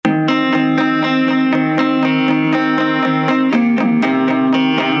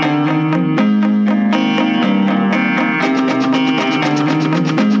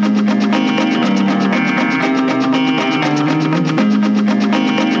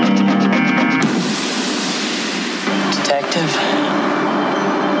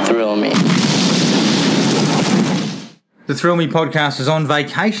The Thrill Me podcast is on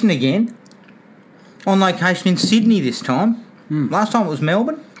vacation again. On location in Sydney this time. Last time it was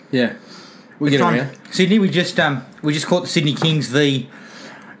Melbourne. Yeah. We get around. Sydney, we just caught the Sydney Kings v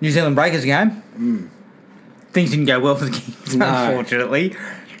New Zealand Breakers game. Things didn't go well for the Kings, unfortunately.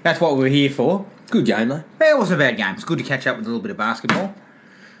 That's what we were here for. Good game, though. Yeah, it wasn't a bad game. It's good to catch up with a little bit of basketball.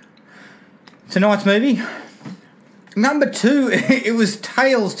 Tonight's movie, number 2, it was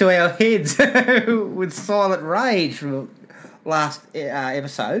Tails to Our Heads with Silent Rage from last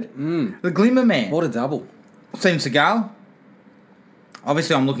episode. The Glimmer Man. What a double. Steven Seagal.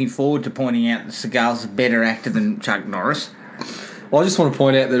 Obviously, I'm looking forward to pointing out that Seagal's a better actor than Chuck Norris. Well, I just want to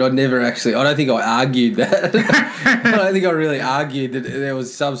point out that I don't think I argued that. I don't think I really argued that there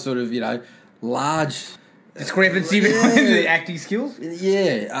was some sort of, large discrepancy between the acting skills?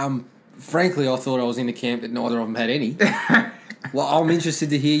 Yeah. Frankly, I thought I was in the camp that neither of them had any. Well, I'm interested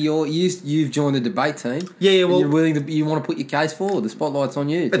to hear you've joined the debate team. Yeah, well... You want to put your case forward. The spotlight's on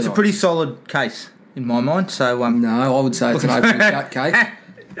you tonight. It's a pretty solid case, in my mind, so... No, I would say it's an open shut case.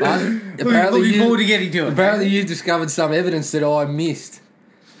 But looking forward to getting to it. Apparently you've discovered some evidence that I missed.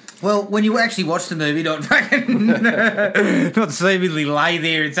 Well, when you actually watch the movie, not seemingly lay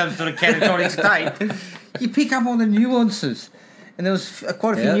there in some sort of catatonic state, you pick up on the nuances. And there was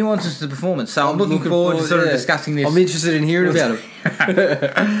quite a few nuances to the performance, so I'm looking forward to sort of discussing this. I'm interested in hearing about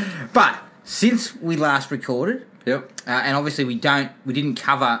it. But since we last recorded, and obviously we didn't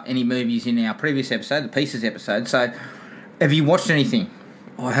cover any movies in our previous episode, the Pieces episode. So, have you watched anything?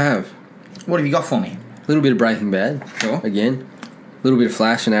 I have. What have you got for me? A little bit of Breaking Bad. Sure. Again. A little bit of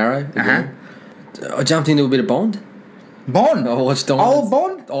Flash and Arrow. Again. I jumped into a bit of Bond. Bond? I watched Diamonds. Old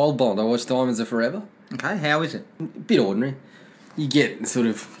Bond? Old Bond. I watched Diamonds Are Forever. Okay, how is it? A bit ordinary. You get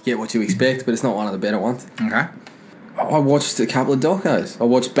what you expect, but it's not one of the better ones. Okay. I watched a couple of docos. I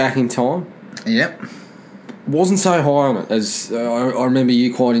watched Back in Time. Yep. Wasn't so high on it, as I remember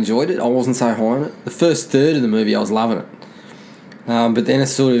you quite enjoyed it. I wasn't so high on it. The first third of the movie, I was loving it. But then I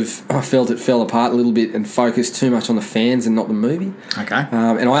felt it fell apart a little bit and focused too much on the fans and not the movie. Okay.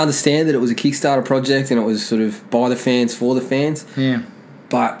 And I understand that it was a Kickstarter project and it was sort of by the fans, for the fans. Yeah.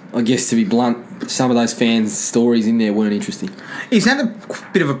 But I guess, to be blunt, some of those fans' stories in there weren't interesting. Is that a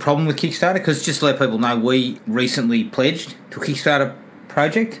bit of a problem with Kickstarter? Because just to let people know, we recently pledged to a Kickstarter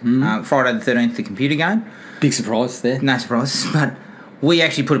project, Friday the 13th, the computer game. Big surprise there. No surprise. But we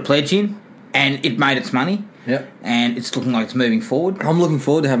actually put a pledge in and it made its money. Yep. And it's looking like it's moving forward. I'm looking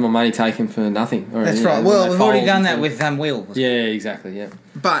forward to having my money taken for nothing. That's right. Well, we've already done that with Wheel. Yeah, exactly, yeah.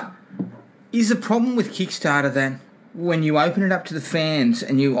 But is the problem with Kickstarter that when you open it up to the fans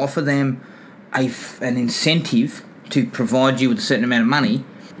and you offer them an incentive to provide you with a certain amount of money,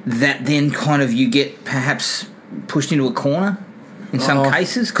 that then kind of you get perhaps pushed into a corner in some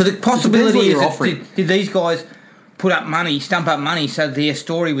cases? Because the possibility is that did these guys stump up money so their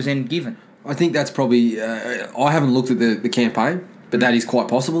story was then given? I think that's probably... I haven't looked at the campaign, but that is quite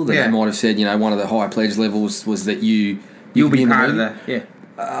possible that they might have said, one of the higher pledge levels was that you'll be part of that. Yeah.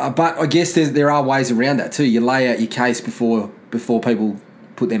 But I guess there are ways around that too. You lay out your case before people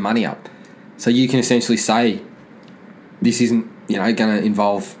put their money up. So you can essentially say, this isn't going to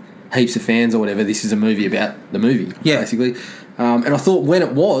involve heaps of fans or whatever. This is a movie about the movie, basically. And I thought when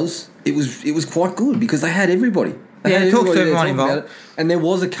it was quite good because they had everybody. It talks to everyone involved. And there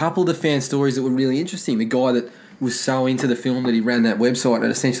was a couple of the fan stories that were really interesting. The guy that was so into the film that he ran that website and it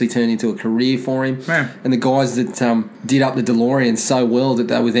essentially turned into a career for him. Yeah. And the guys that did up the DeLorean so well that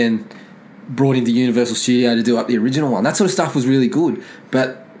they were then brought into Universal Studio to do up the original one. That sort of stuff was really good.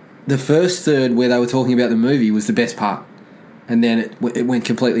 But the first third where they were talking about the movie was the best part. And then it went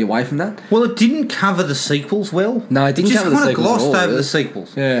completely away from that. Well, it didn't cover the sequels well. No, it didn't cover the sequels. It just kind of glossed over the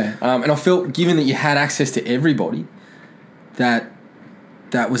sequels. Yeah. And I felt, given that you had access to everybody, that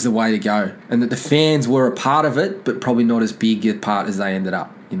was the way to go. And that the fans were a part of it, but probably not as big a part as they ended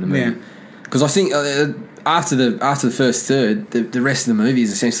up in the movie. Because I think after the first third, the rest of the movie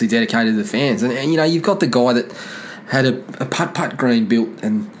is essentially dedicated to the fans. And you've got the guy that had a putt-putt green built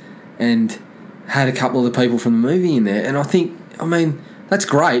and had a couple of the people from the movie in there. And I mean, that's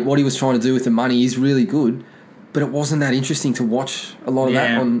great. What he was trying to do with the money is really good, but it wasn't that interesting to watch a lot of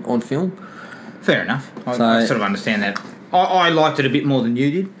that on film. Fair enough. I sort of understand that. I liked it a bit more than you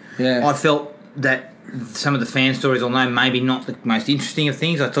did. Yeah. I felt that some of the fan stories, although maybe not the most interesting of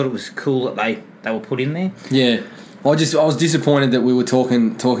things, I thought it was cool that they were put in there. Yeah. I was disappointed that we were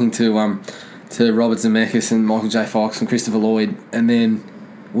talking to Robert Zemeckis and Michael J. Fox and Christopher Lloyd, and then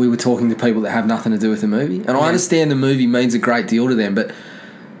we were talking to people that have nothing to do with the movie. And I understand the movie means a great deal to them, but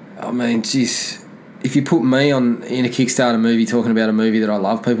I mean, geez, if you put me on in a Kickstarter movie talking about a movie that I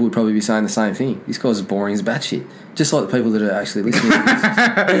love, people would probably be saying the same thing. This guy's as boring as batshit. Just like the people that are actually listening to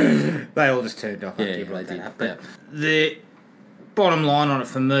this. They all just turned off. Yeah, they did. But the bottom line on it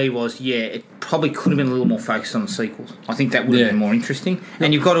for me was, it probably could have been a little more focused on the sequels. I think that would have been more interesting.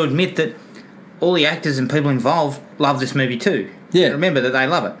 And you've got to admit that all the actors and people involved love this movie too. Yeah. Remember that they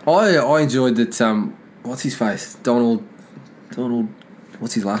love it. I enjoyed that, what's his face? Donald,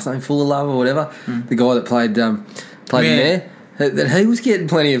 what's his last name? Full of Love or whatever? The guy that played the mayor. That he was getting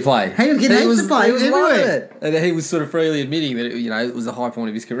plenty of play. He was getting heaps of play. He was everywhere. It. And he was sort of freely admitting that it was the high point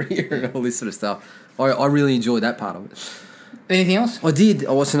of his career and all this sort of stuff. I really enjoyed that part of it. Anything else? I did.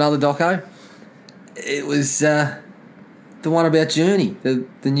 I watched another doco. It was the one about Journey, the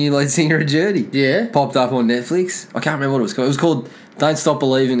new lead singer of Journey. Yeah. Popped up on Netflix. I can't remember what it was called. It was called Don't Stop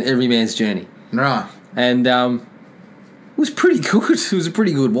Believing Every Man's Journey. Right. And it was pretty good. It was a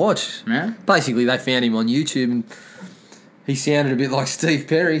pretty good watch. Yeah. Basically, they found him on YouTube and he sounded a bit like Steve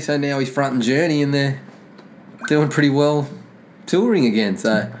Perry, so now he's fronting Journey and they're doing pretty well touring again.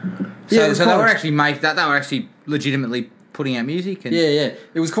 So they were actually legitimately putting out music. And yeah.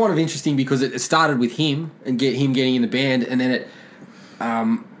 It was kind of interesting because it started with him and him getting in the band, and then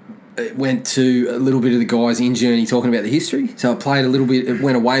it went to a little bit of the guys in Journey talking about the history. So it played a little bit. It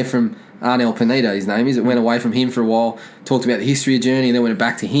went away from Arnel Pineda, his name is. It went away from him for a while, talked about the history of Journey, and then went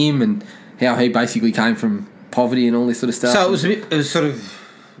back to him and how he basically came from poverty and all this sort of stuff. So it was sort of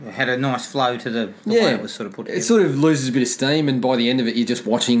had a nice flow to the way it was sort of put together. It sort of loses a bit of steam, and by the end of it, you're just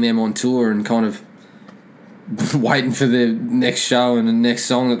watching them on tour and kind of waiting for the next show and the next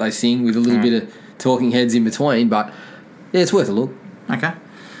song that they sing with a little bit of talking heads in between. But yeah, it's worth a look. Okay,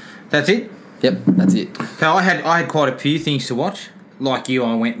 that's it. Yep, that's it. So I had quite a few things to watch. Like you,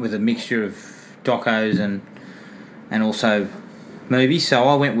 I went with a mixture of docos and also movies. So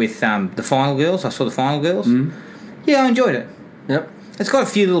I went with The Final Girls. I saw The Final Girls. Yeah, I enjoyed it. Yep. It's got a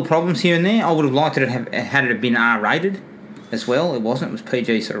few little problems here and there. I would have liked it had it been R-rated as well. It wasn't. It was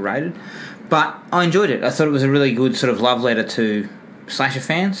PG sort of rated. But I enjoyed it. I thought it was a really good sort of love letter to slasher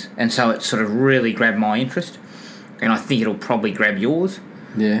fans, and so it sort of really grabbed my interest. And I think it'll probably grab yours.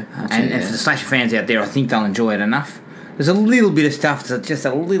 Yeah. And for the slasher fans out there, I think they'll enjoy it enough. There's a little bit of stuff that's just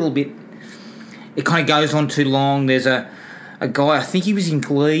a little bit... It kind of goes on too long. There's a guy, I think he was in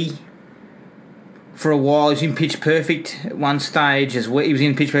Glee for a while. He was in Pitch Perfect at one stage as well. He was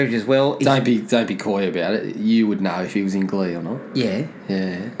in Pitch Perfect as well. Don't be coy about it. You would know if he was in Glee or not. Yeah.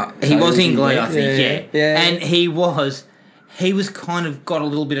 Yeah. He was in Glee, I think, yeah. And he was kind of got a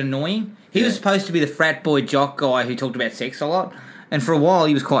little bit annoying. He was supposed to be the frat boy jock guy who talked about sex a lot. And for a while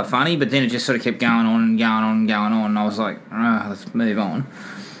he was quite funny, but then it just sort of kept going on and going on and going on. And I was like, let's move on.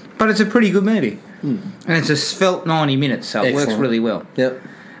 But it's a pretty good movie. And it's a svelte 90 minutes, so it works really well. Yep.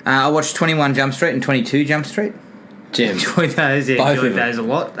 I watched 21 Jump Street and 22 Jump Street. Gems. Enjoyed those. Yeah, enjoyed those a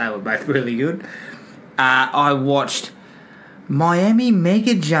lot. They were both really good. I watched Miami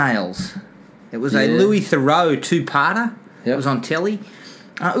Mega Jails. It was a Louis Theroux two-parter. It was on telly.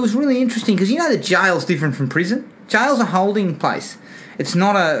 It was really interesting because the jail's different from prison. Jail's a holding place. It's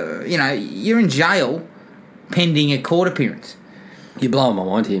not you're in jail pending a court appearance. You're blowing my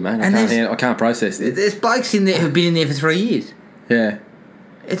mind here, mate. I can't process this. There's blokes in there who've been in there for 3 years. Yeah.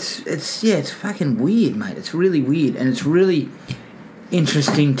 It's fucking weird, mate. It's really weird, and it's really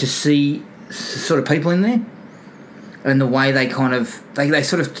interesting to see sort of people in there and the way they kind of they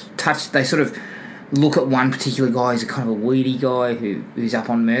sort of look at one particular guy as a kind of a weedy guy who's up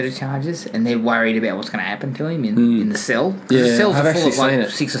on murder charges, and they're worried about what's going to happen to him in the cell. Yeah, the cells are full of like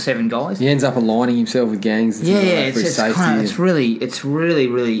 6 or 7 guys. He ends up aligning himself with gangs. It's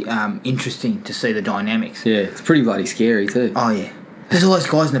really interesting to see the dynamics. Yeah, it's pretty bloody scary too. Oh yeah. There's all those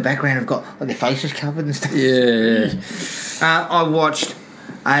guys in the background who've got their faces covered and stuff. Yeah. I watched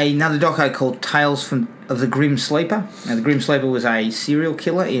another doco called Tales of the Grim Sleeper. Now, the Grim Sleeper was a serial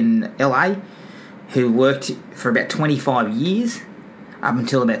killer in LA who worked for about 25 years up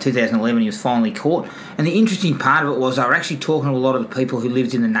until about 2011. He was finally caught. And the interesting part of it was they were actually talking to a lot of the people who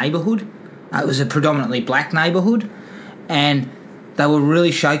lived in the neighbourhood. It was a predominantly black neighbourhood, and they were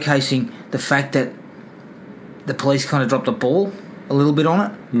really showcasing the fact that the police kind of dropped the ball a little bit on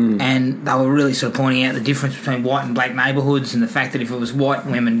it, and they were really sort of pointing out the difference between white and black neighbourhoods, and the fact that if it was white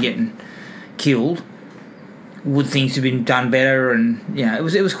women getting killed, would things have been done better? And it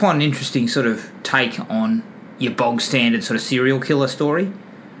was quite an interesting sort of take on your bog standard sort of serial killer story.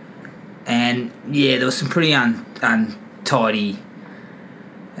 And there was some pretty untidy,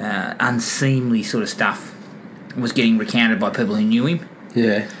 unseemly sort of stuff was getting recounted by people who knew him.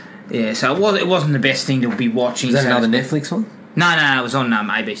 Yeah. Yeah, so it wasn't the best thing to be watching. Is that another Netflix one? No, it was on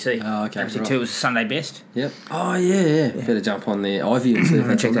ABC. Oh, okay, ABC right. 2 was the Sunday best. Yep. Oh, yeah. Better jump on there. Ivy and see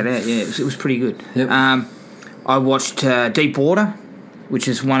if Check that out, yeah. It was pretty good. Yep. I watched Deep Water, which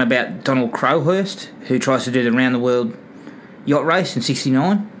is one about Donald Crowhurst, who tries to do the round-the-world yacht race in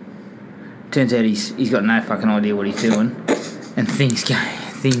 1969. Turns out he's got no fucking idea what he's doing, and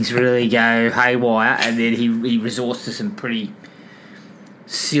things really go haywire, and then he resorts to some pretty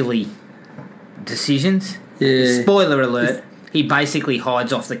silly decisions. Yeah. Spoiler alert, he basically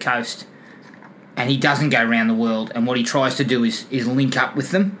hides off the coast and he doesn't go around the world, and what he tries to do is link up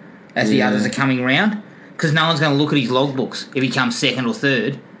with them as the others are coming round, because no one's going to look at his logbooks if he comes second or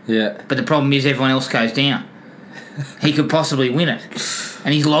third. Yeah. But the problem is everyone else goes down. He could possibly win it.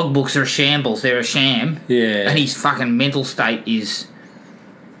 And his logbooks are a shambles. They're a sham. Yeah. And his fucking mental state is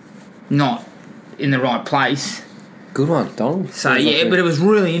not in the right place. Good one, Donald. So, yeah, but it was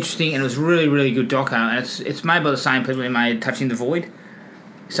really interesting, and it was really, really good doco. And it's made by the same people who made Touching the Void.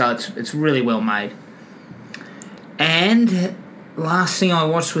 So it's really well made. And last thing I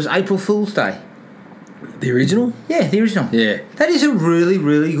watched was April Fool's Day. The original? Yeah, the original. Yeah. That is a really,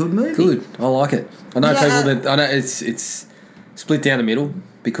 really good movie. Good. I like it. I know Yeah. people that... I know it's split down the middle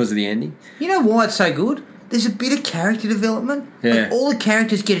because of the ending. You know why it's so good? There's a bit of character development. Yeah. Like, all the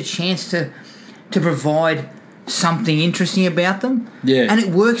characters get a chance to provide something interesting about them. Yeah. And it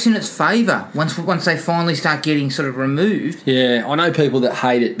works in its favour once they finally start getting sort of removed. Yeah, I know people that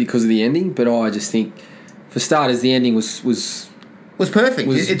hate it because of the ending, but I just think, for starters, the ending was Was perfect.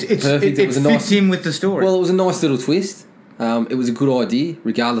 Was It's perfect. It It was a fits nice- in with the story. well, it was a nice little twist. It was a good idea,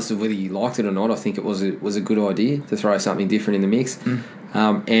 regardless of whether you liked it or not. I think it was a good idea to throw something different in the mix.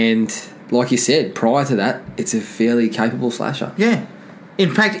 And like you said, prior to that, it's a fairly capable slasher. Yeah.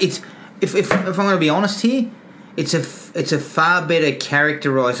 In fact, it's if I'm going to be honest here, it's a far better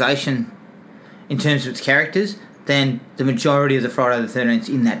characterisation in terms of its characters than the majority of the Friday the 13th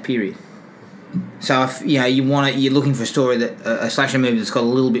in that period. So if you're looking for a story that a slasher movie that's got a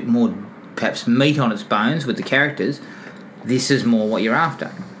little bit more perhaps meat on its bones with the characters, this is more what you're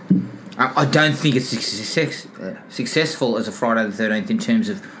after. I don't think it's successful as a Friday the 13th in terms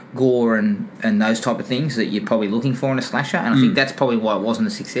of gore and those type of things that you're probably looking for in a slasher, and I think that's probably why it wasn't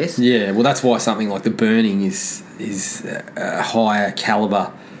a success. Yeah, well, that's why something like The Burning is a higher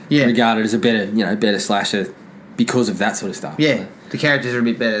caliber, regarded as a better slasher because of that sort of stuff. Yeah, the characters are a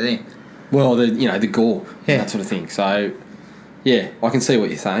bit better there. Well, the gore, Yeah. that sort of thing. So, yeah, I can see what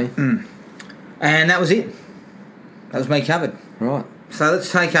you're saying. And that was it. That was me covered. Right. So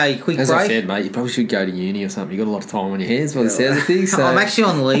let's take a quick As break. I said, mate, you probably should go to uni or something. You've got a lot of time on your hands by the sounds of things. So. I'm actually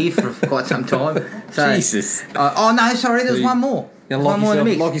on leave for quite some time. So, Jesus. oh, no, sorry, there's one more. You There's lock one more in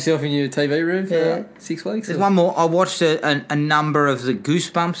the mix. yourself in your TV room for 6 weeks? There's one more. I watched a number of the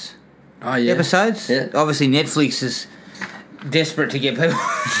Goosebumps episodes. Yeah. Obviously, Netflix is desperate to get people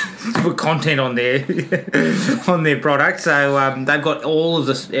to put content on their product, so they've got all of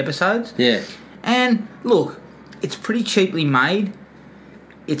the episodes. Yeah. And look, it's pretty cheaply made.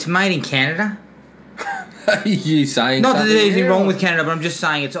 It's made in Canada. Are you saying Not that something there's anything there, wrong or- with Canada, but I'm just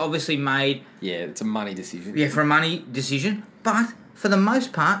saying it's obviously made, Yeah, it's a money decision. yeah, for a money decision. But for the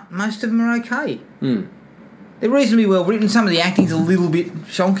most part, most of them are okay. They're reasonably well written. Some of the acting's a little bit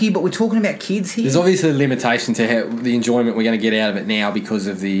shonky, but we're talking about kids here. There's obviously a limitation to how the enjoyment we're going to get out of it now because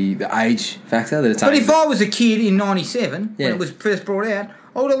of the age factor that it's. But if I was a kid in '97 Yeah. when it was first brought out,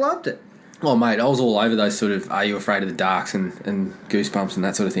 I would have loved it. Oh, mate, I was all over those sort of Are You Afraid of the Darks and Goosebumps and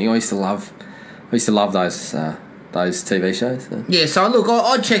that sort of thing. I used to love those TV shows. So. Yeah, so look,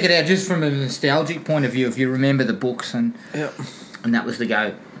 I'd check it out just from a nostalgic point of view if you remember the books, and that was the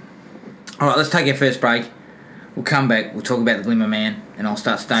go. All right, let's take our first break. We'll come back, we'll talk about The Glimmer Man, and I'll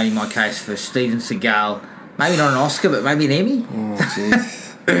start stating my case for Steven Seagal. Maybe not an Oscar, but maybe an Emmy? Oh, jeez.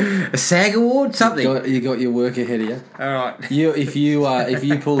 A SAG award? Something. You got your work ahead of you. All right. If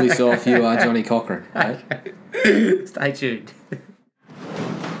you pull this off, you are Johnny Cochran. Right? Stay tuned.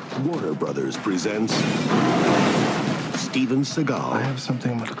 Warner Brothers presents Steven I Seagal, have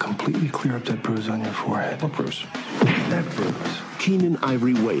something that'll completely clear up that bruise on your forehead. What bruise? That bruise. Keenan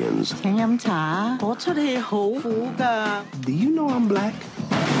Ivory Wayans, 請飲茶，嗰出戲好苦㗎。 Do you know I'm black?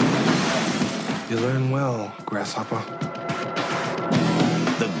 You learn well, grasshopper.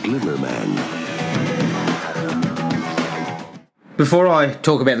 The Glimmer Man, Before I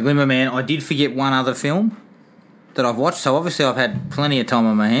talk about The Glimmer Man, I did forget one other film that I've watched, so obviously I've had plenty of time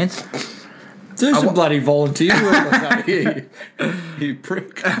on my hands. Do some bloody volunteer work, you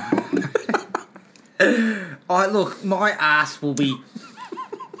prick. Look, my ass will be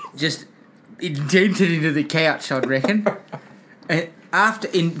just indented into the couch, I'd reckon. And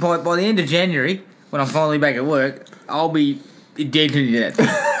by the end of January, when I'm finally back at work, I'll be Definitely that.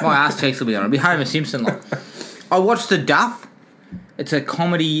 My ass cheeks will be on. It'll be Homer Simpson like. I watched The Duff. It's a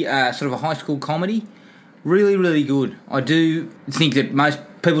comedy, sort of a high school comedy. Really, really good. I do think that most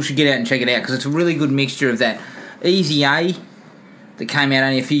people should get out and check it out because it's a really good mixture of that Easy A that came out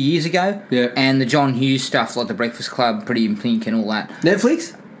only a few years ago, and the John Hughes stuff like The Breakfast Club, Pretty in Pink, and all that.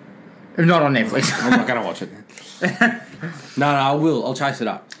 Netflix? Not on Netflix. I'm not going to watch it. No, I will. I'll chase it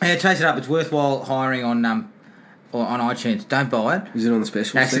up. Yeah, chase it up. It's worthwhile hiring on iTunes. Don't buy it. Is it on the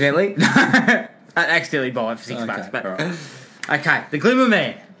special? Accidentally? I accidentally buy it for $6. But right. Okay, The Glimmer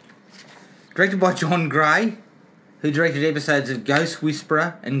Man. Directed by John Gray, who directed episodes of Ghost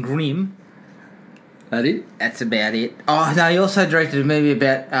Whisperer and Grimm. That it? That's about it. Oh, no, he also directed a movie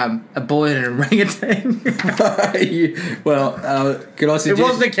about a boy and an orangutan. Can I suggest... It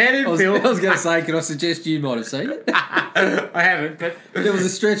wasn't a canon film. I was going to say, can I suggest you might have seen it? I haven't, but... There was a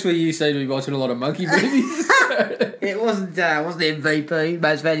stretch where you seemed to be watching a lot of monkey movies. It wasn't MVP,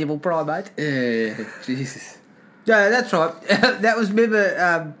 Most Valuable Primate. Yeah, Jesus. No, that's right. That was,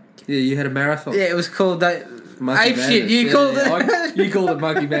 remember... Yeah, you had a marathon. Yeah, it was called... Monkey Ape Madness. Shit, you called it... You called it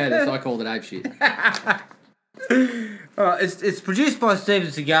Monkey Madness, I called it Ape Shit. It's produced by Steven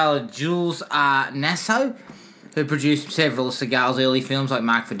Seagal and Jules R. Nasso, who produced several of Seagal's early films like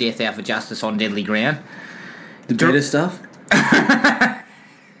Mark for Death, Out for Justice, On Deadly Ground. The better stuff?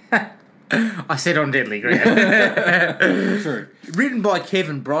 I said On Deadly Ground. True. Written by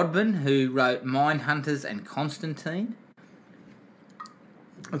Kevin Brodman, who wrote Mindhunters and Constantine.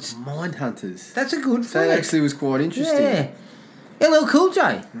 It's Mindhunters. That's a good That flick. actually was quite interesting. Yeah. LL Cool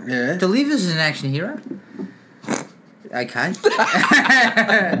J. Yeah. Delivers as an action hero. Okay.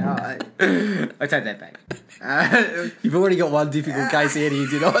 I take that back. You've already got one difficult case out of you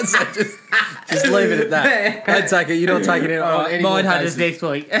tonight, so just leave it at that. Don't take it. You're not taking it on any more Mindhunters cases. next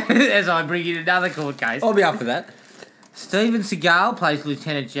week as I bring in another court case. I'll be up for that. Steven Seagal plays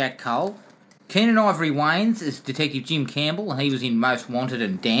Lieutenant Jack Cole. Keenan Ivory Wayans is Detective Jim Campbell, and he was in Most Wanted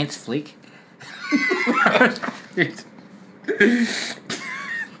and Dance Flick.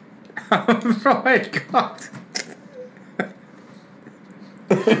 Right, God.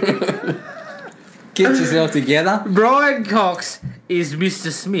 Get yourself together. Brian Cox is Mr.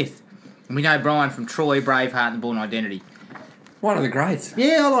 Smith. And we know Brian from Troy, Braveheart, and Born Identity. One of the greats.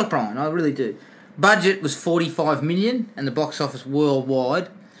 Yeah, I like Brian. I really do. Budget was $45 million, and the box office worldwide,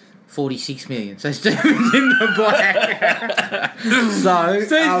 $46 million. So Steven's in the black.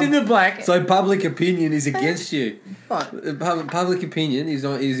 Steven's in the black. So public opinion is against you. What? Public opinion is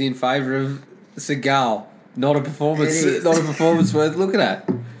in favour of Seagal. Not a performance. It is. Not a performance worth looking at.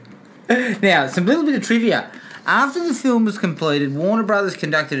 Now, some little bit of trivia. After the film was completed, Warner Brothers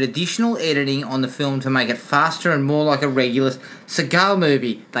conducted additional editing on the film to make it faster and more like a regular Seagal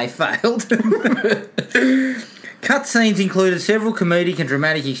movie. They failed. Cut scenes included several comedic and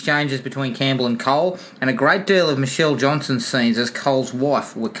dramatic exchanges between Campbell and Cole, and a great deal of Michelle Johnson's scenes as Cole's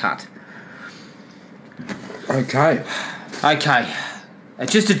wife were cut. Okay. Okay,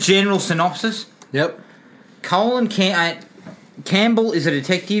 just a general synopsis. Yep. Cole and Campbell is a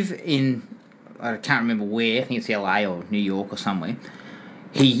detective in, I can't remember where, I think it's LA or New York or somewhere.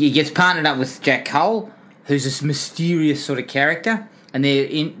 He gets partnered up with Jack Cole, who's this mysterious sort of character, and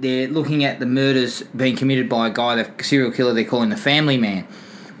they're looking at the murders being committed by a guy, the serial killer they're calling the Family Man.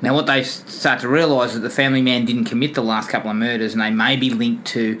 Now what they start to realise is that the Family Man didn't commit the last couple of murders, and they may be linked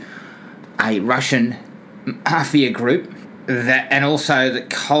to a Russian mafia group, and also that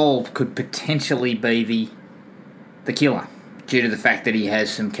Cole could potentially be the killer, due to the fact that he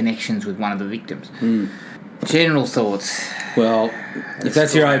has some connections with one of the victims. General thoughts. Well, if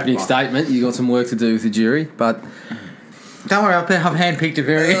that's your opening statement, you've got some work to do with the jury, but... Don't worry, I've handpicked a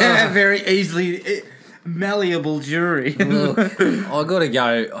very very easily malleable jury. Look, I got to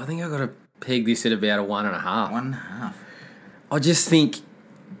go. I think I got to peg this at about a 1.5. 1.5. I just think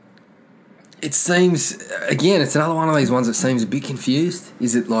it seems, again, it's another one of these ones that seems a bit confused.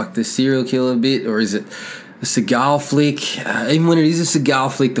 Is it like the serial killer bit, or is it a Seagal flick? Even when it is a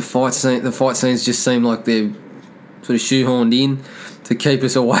Seagal flick, the fight scenes just seem like they're sort of shoehorned in to keep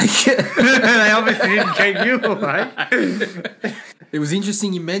us awake. They obviously didn't keep you awake. It was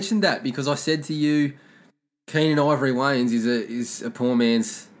interesting you mentioned that, because I said to you, Keenan Ivory Wayans is a poor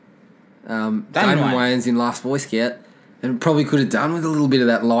man's Damon Wayans in Last Boy Scout, and probably could have done with a little bit of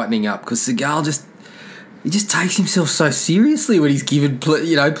that lightening up, because Seagal just takes himself so seriously when he's given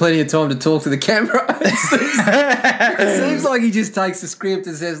plenty of time to talk to the camera. It seems like he just takes the script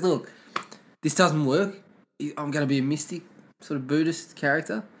and says, look, this doesn't work. I'm going to be a mystic sort of Buddhist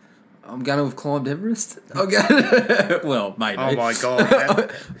character. I'm going to have climbed Everest. Well, maybe. Oh my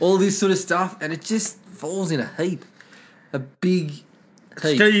God. All this sort of stuff, and it just falls in a heap. A big heap.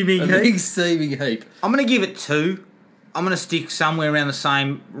 Steaming a heap. big steaming heap. I'm going to give it 2. I'm going to stick somewhere around the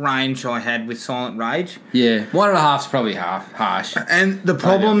same range I had with Silent Rage. Yeah, 1.5's probably harsh. And the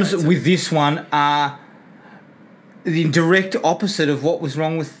problems that's it. with this one are the direct opposite of what was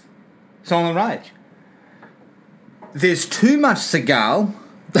wrong with Silent Rage. There's too much Seagal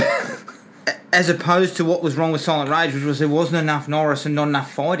as opposed to what was wrong with Silent Rage, which was there wasn't enough Norris and not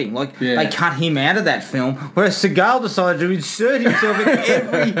enough fighting. Like, they cut him out of that film, whereas Seagal decided to insert himself in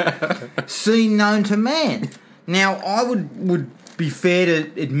every scene known to man. Now, I would be fair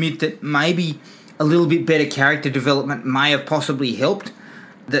to admit that maybe a little bit better character development may have possibly helped,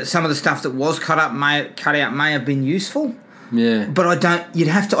 that some of the stuff that was cut out may have been useful. Yeah. But I'd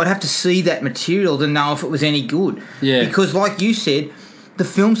have to see that material to know if it was any good. Yeah. Because like you said, the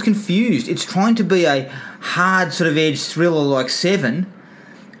film's confused. It's trying to be a hard sort of edge thriller like Seven,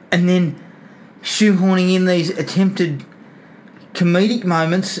 and then shoehorning in these attempted comedic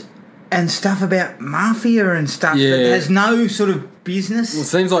moments and stuff about mafia and stuff that has no sort of business. Well, it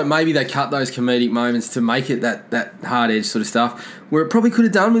seems like maybe they cut those comedic moments to make it that hard edge sort of stuff, where it probably could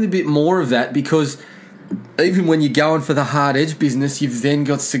have done with a bit more of that, because even when you're going for the hard edge business, you've then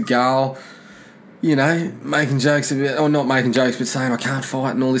got Seagal, you know, making jokes about, or not making jokes, but saying I can't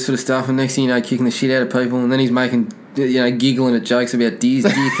fight and all this sort of stuff, and next thing you know, kicking the shit out of people, and then he's making, you know, giggling at jokes about Deer's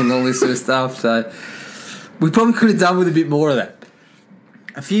dick and all this sort of stuff. So we probably could have done with a bit more of that.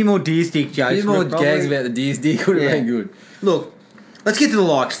 A few more deer stick jokes. A few more gags about the Deer's dick would have been good. Look, let's get to the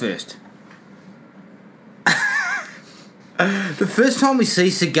likes first. The first time we see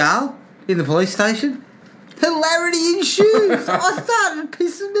Seagal in the police station, hilarity ensues. I started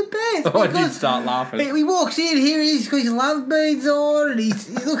pissing my pants. I did start laughing. He walks in, here he's got his love beads on, and he's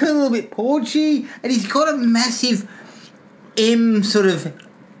looking a little bit paunchy, and he's got a massive M sort of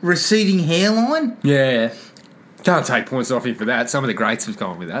receding hairline. Yeah. Can't take points off him for that. Some of the greats have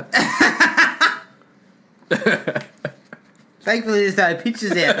gone with that. Thankfully, there's no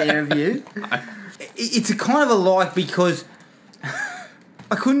pictures out there of you. It's a kind of a like because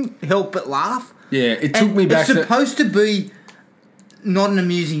I couldn't help but laugh. Yeah, it took me back It's supposed to be not an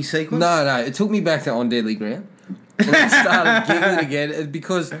amusing sequence. No, it took me back to On Deadly Ground. And I started giggling again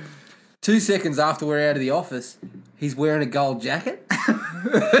because 2 seconds after we're out of the office, he's wearing a gold jacket.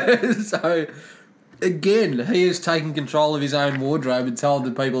 So, again, he has taken control of his own wardrobe and told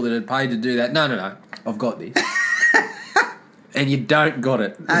the people that had paid to do that, no, I've got this. And you don't got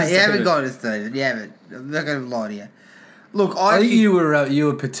it. You haven't got it, Stephen. You haven't. I'm not going to lie to you. Look, I think you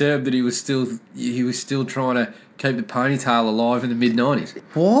were perturbed that he was still trying to keep the ponytail alive in the mid-90s.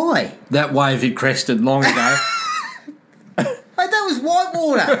 Why? That wave had crested long ago. Hey, that was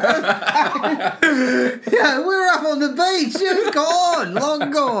Whitewater. Yeah, we were up on the beach. It was gone, long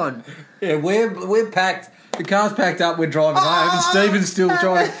gone. Yeah, we're packed. The car's packed up. We're driving home, and Stephen's still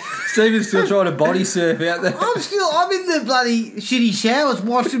trying to body surf out there. I'm in the bloody shitty showers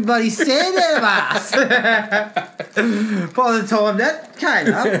washing bloody sand out of us. By the time that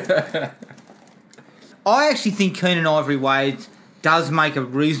came up, I actually think Keenan Ivory Wade does make a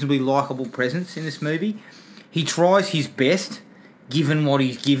reasonably likeable presence in this movie. He tries his best, given what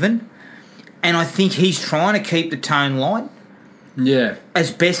he's given, and I think he's trying to keep the tone light. Yeah,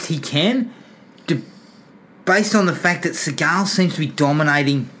 as best he can, based on the fact that Seagal seems to be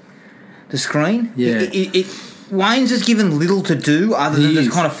dominating the screen. Yeah. Wayne's has given little to do other than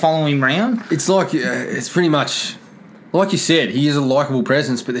just kind of follow him around. It's like, it's pretty much, like you said, he is a likeable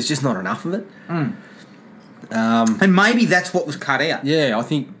presence, but there's just not enough of it. And maybe that's what was cut out. Yeah, I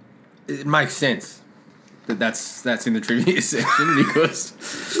think it makes sense that's in the trivia section because,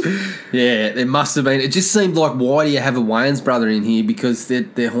 yeah, there must have been. It just seemed like, why do you have a Wayans brother in here? Because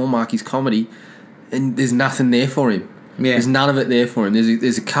their hallmark is comedy, and there's nothing there for him. Yeah. There's none of it there for him.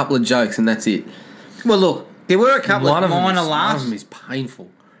 There's a couple of jokes, and that's it. Well, look, there were a couple of minor laughs. One of them is painful.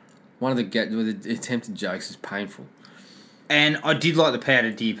 One of the attempted jokes is painful. And I did like the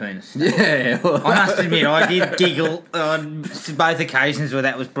powdered deer penis. Yeah. I must admit, I did giggle on both occasions where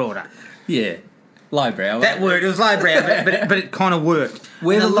that was brought up. Yeah. Lowbrow. That word, it was lowbrow, but it kind of worked.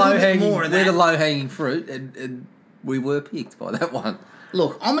 We're the low-hanging fruit, and we were picked by that one.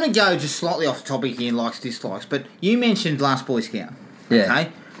 Look, I'm going to go just slightly off topic here, likes, dislikes, but you mentioned Last Boy Scout. Yeah.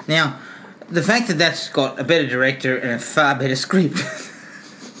 Okay? Now, the fact that that's got a better director and a far better script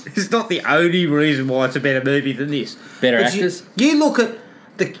is not the only reason why it's a better movie than this. Better actors? You look at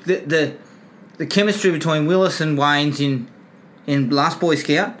the chemistry between Willis and Wayne's in Last Boy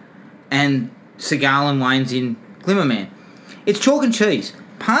Scout and Seagal and Wayne's in Glimmerman. It's chalk and cheese.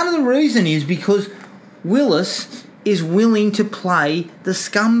 Part of the reason is because Willis is willing to play the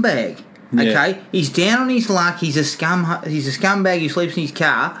scumbag. Okay, he's down on his luck. He's a scumbag who sleeps in his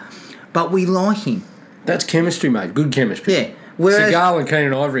car, but we like him. That's chemistry, mate. Good chemistry. Yeah. Whereas Seagal and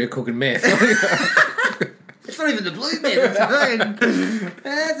Keenan Ivory are cooking meth. it's not even the blue man.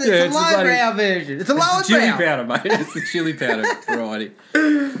 It's a low-brow version. It's a lower chili brow. powder, mate. It's the chili powder variety.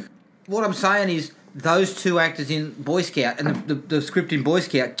 What I'm saying is those two actors in Boy Scout and the script in Boy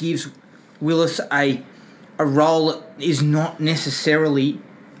Scout gives Willis a role that is not necessarily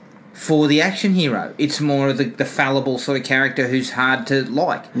for the action hero. It's more of the fallible sort of character who's hard to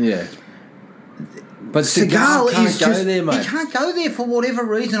like. Yeah. But Seagal can't is go just there, mate. he can't go there for whatever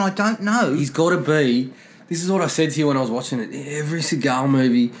reason. I don't know. He's got to be. This is what I said to you when I was watching it. Every Seagal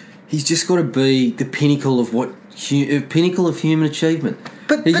movie, he's just got to be the pinnacle of pinnacle of human achievement.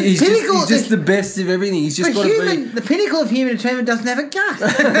 But he's just the best of everything. He's just got to be the pinnacle of human achievement. Doesn't have a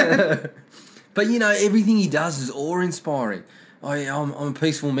gut. But you know, everything he does is awe-inspiring. I'm a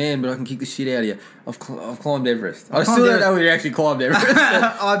peaceful man, but I can kick the shit out of you. I've climbed Everest. I still don't know if he actually climbed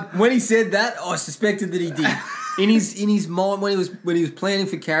Everest. When he said that, I suspected that he did. In his mind, when he was planning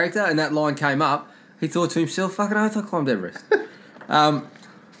for character, and that line came up, he thought to himself, "Fucking oath, I climbed Everest." But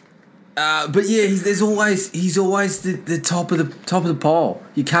yeah, he's always the top of the pile.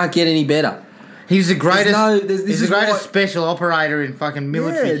 You can't get any better. He's the greatest. He's the greatest special operator in fucking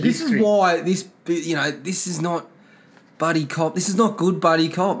military history. This is why this is not buddy cop. This is not good buddy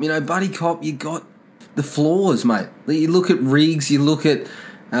cop. You know, buddy cop. You got the flaws, mate. You look at Riggs. You look at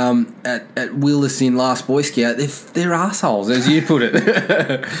Willis in Last Boy Scout. They're assholes, as you put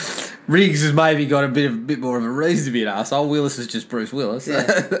it. Riggs has maybe got a bit more of a reason to be an arsehole. Willis is just Bruce Willis.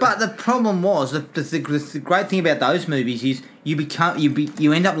 Yeah. But the problem was the great thing about those movies is you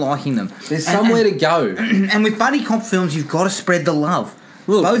end up liking them. There's somewhere to go. And with buddy cop films, you've got to spread the love.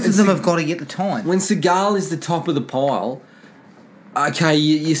 Look, both of them have got to get the time. When Seagal is the top of the pile, okay,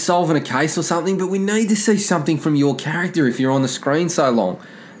 you're solving a case or something, but we need to see something from your character if you're on the screen so long.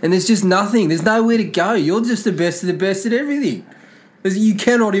 And there's just nothing. There's nowhere to go. You're just the best of the best at everything. You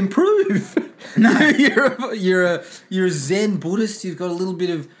cannot improve. No, you're a Zen Buddhist. You've got a little bit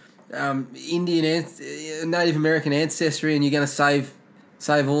of Indian, Native American ancestry, and you're going to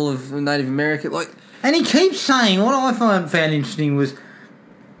save all of Native America. And he keeps saying, what I found interesting was,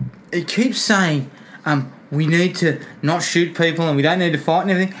 he keeps saying, we need to not shoot people and we don't need to fight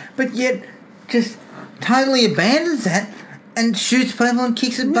and everything, but yet just totally abandons that and shoots people and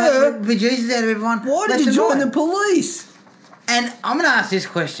kicks the bejesus out of everyone. Why did you join the police? And I'm going to ask this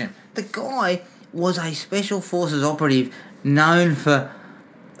question. The guy was a Special Forces operative known for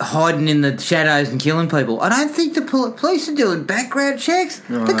hiding in the shadows and killing people. I don't think the police are doing background checks.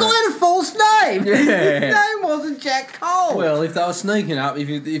 No. The guy had a false name. Yeah. His name wasn't Jack Cole. Well, if they were sneaking up,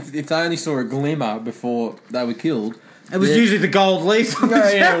 if they only saw a glimmer before they were killed... It was usually the gold leaf on the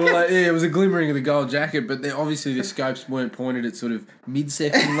jacket. It was a glimmering of the gold jacket, but obviously the scopes weren't pointed at sort of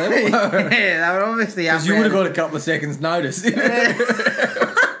mid-section level. Yeah, they were obviously up. Because you would have got a couple of seconds' notice.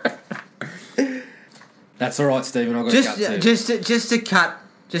 That's all right, Stephen. I've got to cut too.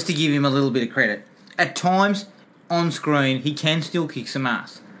 Just to give him a little bit of credit. At times, on screen, he can still kick some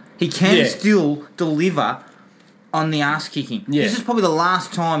ass. He can still deliver on the ass kicking. Yeah. This is probably the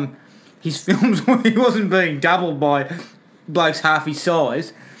last time his films where he wasn't being doubled by blokes half his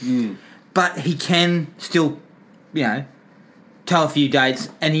size. But he can still, tell a few dates,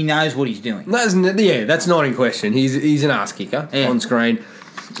 and he knows what he's doing. That's not in question. He's an ass kicker on screen.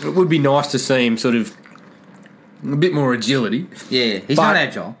 It would be nice to see him sort of a bit more agility. Yeah, he's not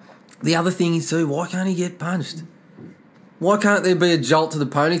agile. The other thing is too, why can't he get punched? Why can't there be a jolt to the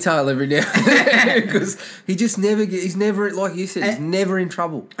ponytail every now and then? Because he's never, like you said, he's never in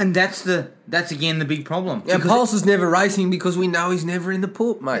trouble. And that's again the big problem. And Pulse is never racing because we know he's never in the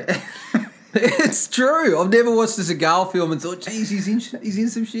poop, mate. It's true. I've never watched a Seagal film and thought, geez, he's in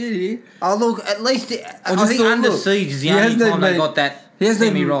some shit here. Oh, look, at least I think Under Siege is the only time they got that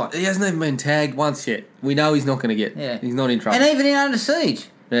semi-right. He hasn't even been tagged once yet. We know he's not going to get. Yeah. He's not in trouble. And even in Under Siege,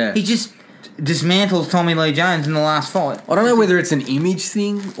 he just dismantles Tommy Lee Jones in the last fight. I don't know whether it's an image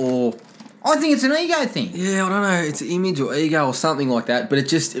thing or... I think it's an ego thing. Yeah, I don't know. It's an image or ego or something like that, but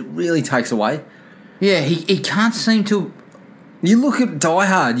it really takes away. Yeah, he can't seem to... You look at Die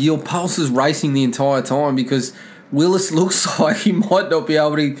Hard, your pulse is racing the entire time because Willis looks like he might not be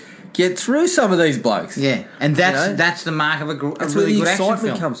able to get through some of these blokes. Yeah, and that's the mark of a really good action film. That's where the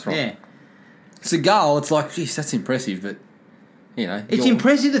excitement comes from. Yeah. Seagal, it's like, geez, that's impressive, but, It's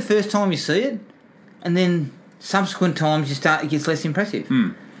impressive the first time you see it, and then subsequent times it gets less impressive.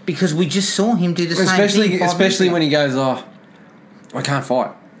 Because we just saw him do the same thing. Especially when he goes, I can't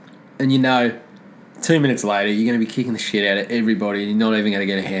fight. And 2 minutes later, you're going to be kicking the shit out of everybody, and you're not even going to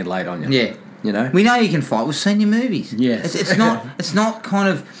get a hand laid on you. Yeah. You know? We know you can fight. We've seen your movies. Yes. It's not. It's not kind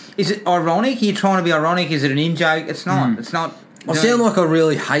of. Is it ironic? Are you trying to be ironic? Is it an in-joke? It's not. It's not. I sound like I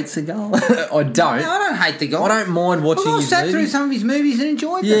really hate Seagal. I don't. No, I don't hate the guy. I don't mind watching I've his sat through movies. some of his movies and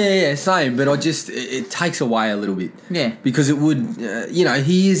enjoyed them. Yeah, same. But I just it takes away a little bit. Yeah. Because it would,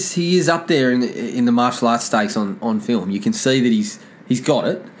 he is up there in the martial arts stakes on film. You can see that he's got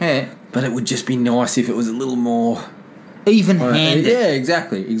it. Yeah. But it would just be nice if it was a little more Even-handed. Yeah,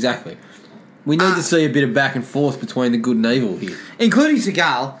 exactly. We need to see a bit of back and forth between the good and evil here. Including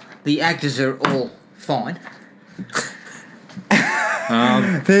Seagal, the actors are all fine.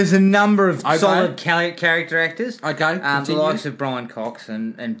 There's a number of solid character actors. Okay, the continue. likes of Brian Cox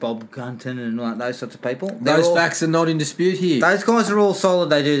and Bob Gunton and like those sorts of people. Those facts are not in dispute here. Those guys are all solid.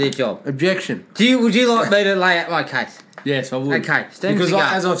 They do their job. Objection. Would you like me to lay out my case? Yes, I would. Okay, Steven because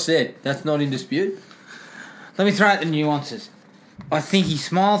Seagal. as I've said, that's not in dispute. Let me throw out the nuances. I think he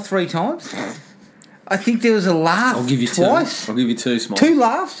smiled 3 times. I think there was a laugh. I'll give you twice. 2. I'll give you 2 smiles. 2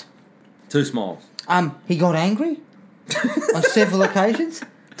 laughs. 2 smiles. He got angry on several occasions.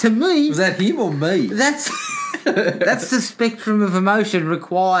 To me, Was that him or me? that's the spectrum of emotion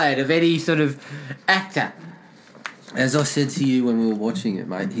required of any sort of actor. As I said to you when we were watching it,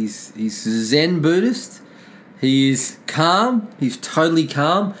 mate, he's Zen Buddhist. He is calm. He's totally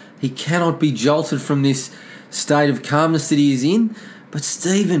calm. He cannot be jolted from this state of calmness that he is in. But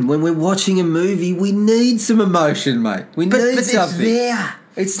Stephen, when we're watching a movie, we need some emotion, mate. We need But something. it's there.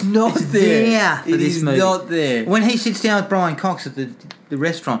 It's not It's there. there for It this is movie. not there. When he sits down with Brian Cox at the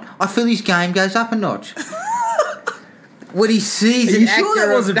restaurant, I feel his game goes up a notch. When he sees Are an you actor sure that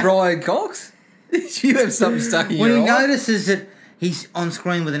of wasn't Brian Cox? Did you have something stuck in when your he eye? notices that he's on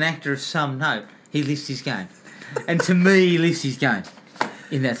screen with an actor of some note, he lifts his game. And to me, he lifts his game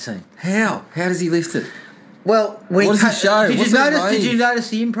in that scene. How? How does he lift it? Well, What does he show? Did What's you his notice? Did range? you notice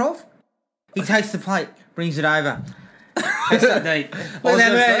the improv? He takes the plate, brings it over. That's not neat. Well,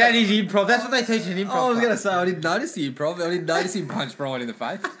 gonna say- that is improv. That's what they teach in improv. Oh, I was class. going to say, I didn't notice the improv. I didn't notice him punch Brian in the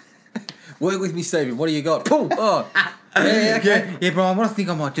face. Work with me, Stephen. What do you got? Boom. Oh. Yeah, okay. Yeah, Brian, what I think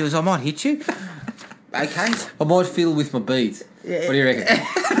I might do is I might hit you. Okay. I might fiddle with my beads. What do you reckon?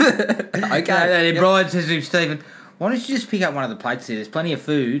 Okay. And then Yep. Brian says to him, Stephen, why don't you just pick up one of the plates there? There's plenty of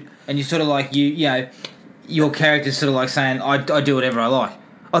food. And you sort of like, you know, your character's sort of like saying, I do whatever I like.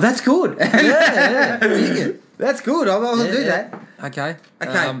 Oh, that's good. Yeah. Dig it. That's good. I'll do Yeah. that. Okay.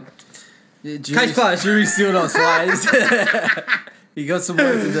 Okay. Case closed. Jury's still not slaves. You got some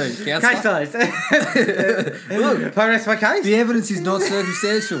work to do. Case Counselor. closed. Look, can I rest my case? The evidence is not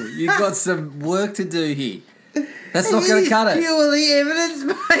circumstantial. You've got some work to do here. That's not going to cut it. Purely evidence,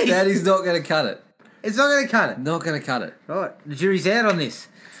 mate. That is not going to cut it. It's not going to cut it. Not going to cut it. Right, the jury's out on this.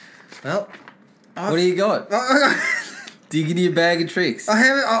 Well, What do you got? Dig into your bag of tricks. I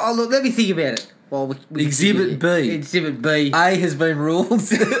haven't. Look, let me think about it. Well, we Exhibit B. Exhibit B. A has been ruled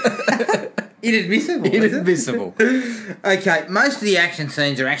Inadmissible. is it? inadmissible. Okay, most of the action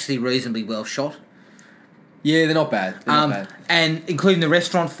scenes are actually reasonably well shot. Yeah, they're not bad. They're not bad. And including the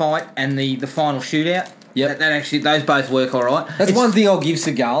restaurant fight and the final shootout. Yep. That actually, those both work all right. That's one thing I'll give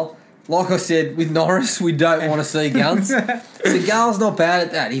Seagal. Like I said, with Norris, we don't want to see guns. Seagal's not bad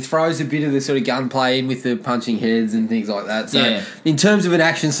at that. He throws a bit of the sort of gunplay in with the punching heads and things like that. So, Yeah. in terms of an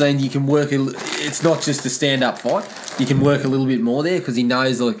action scene, you can work. It's not just a stand-up fight. You can work a little bit more there because he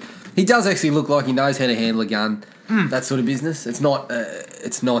knows. Like he does actually look like he knows how to handle a gun. That sort of business. It's not.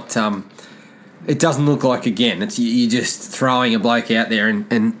 It's not. It doesn't look like again. It's you're just throwing a bloke out there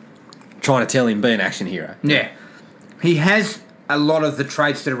and trying to tell him be an action hero. Yeah. He has a lot of the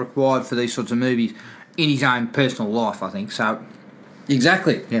traits that are required for these sorts of movies in his own personal life, I think. So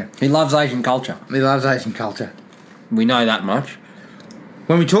Exactly. Yeah. He loves Asian culture. he loves Asian culture. We know that much.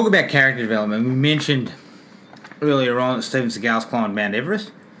 When we talk about character development, we mentioned earlier on that Steven Seagal's climbed Mount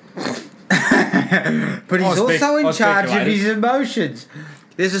Everest. But he's also in charge of his emotions.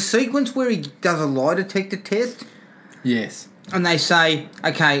 There's a sequence where he does a lie detector test, Yes. and they say,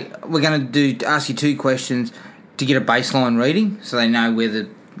 "Okay, we're going to ask you 2 questions to get a baseline reading, so they know where the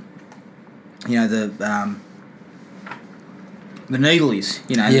needle is.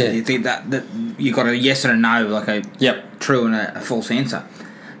 You know, Yeah. you think that you got a yes and a no, like a Yep. true and a false answer.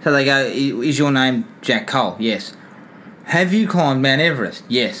 So they go, "Is your name Jack Cole?" Yes. Have you climbed Mount Everest?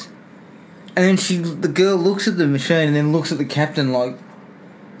 Yes. And then the girl looks at the machine and then looks at the captain like,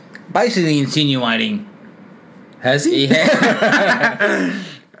 basically insinuating, Has he? yeah.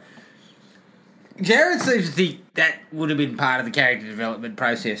 Jared seems to think that would have been part of the character development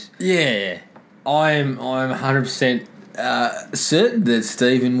process. Yeah. I'm 100% certain that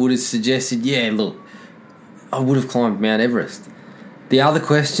Stephen would have suggested, yeah, look, I would have climbed Mount Everest. The other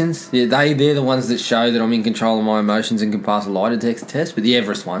questions, they're the ones that show that I'm in control of my emotions and can pass a lie detector test. But the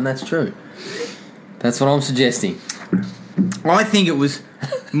Everest one, that's true. That's what I'm suggesting. I think it was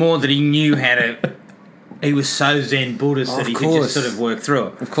more that he knew how to. He was so Zen Buddhist that he could just sort of work through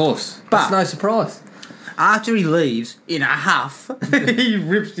it. Of course. But that's no surprise. After he leaves, in a huff, he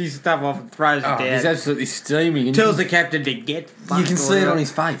rips his stuff off and throws it down. He's absolutely steaming. And Tells the captain to get fucked. you can see it on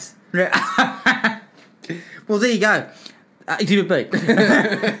his face. Well, there you go. Exhibit B.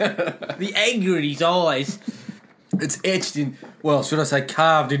 The anger in his eyes. It's etched in, well, should I say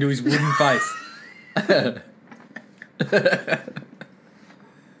carved into his wooden face.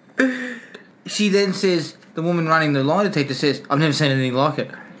 She then says, the woman running the lie detector says, I've never seen anything like it.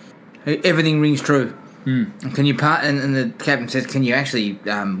 Everything rings true. Can you and the captain says, can you actually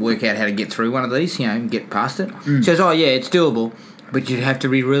work out how to get through one of these, and get past it? She says, oh yeah, it's doable, but you'd have to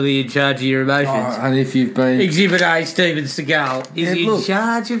be really in charge of your emotions. And if you've been... Exhibit A, Steven Seagal is in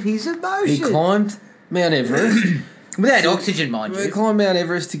charge of his emotions. He climbed Mount Everest. Without oxygen, mind He you. climbed Mount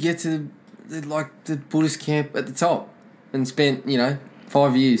Everest to get to the Buddhist camp at the top and spent,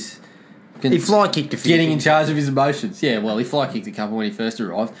 5 years... He fly kicked a few. Getting in charge of his emotions. Yeah, well, he fly kicked a couple when he first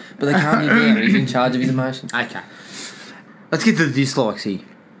arrived, but they calmed him down and he's in charge of his emotions. Okay. Let's get to the dislikes here.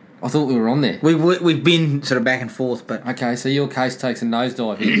 I thought we were on there. We've been sort of back and forth, but... Okay, so your case takes a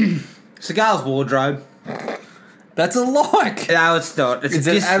nosedive here. Seagal's wardrobe. That's a like. No, it's not. It's a an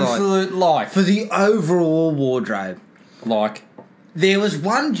dislike. absolute like. For the overall wardrobe. Like. There was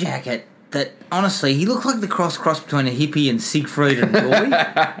one jacket that, honestly, he looked like the cross between a hippie and Siegfried and Roy.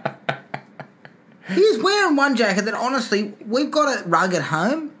 He was wearing one jacket that, honestly, we've got a rug at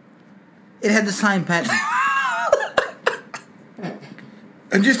home. It had the same pattern.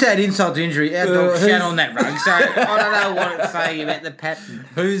 And just to add insult to injury, our dog shat on that rug, so I don't know what it's saying about the pattern.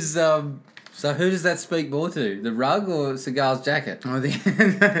 So who does that speak more to? The rug or Seagal's jacket? Well,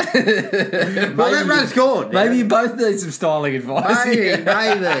 that rug's gone. Maybe you both need some styling advice. Maybe.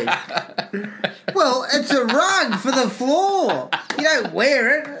 Well, it's a rug for the floor. You don't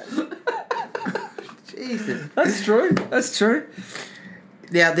wear it. Jesus. That's true.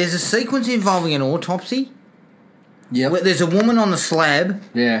 Now, there's a sequence involving an autopsy. Yeah. There's a woman on the slab.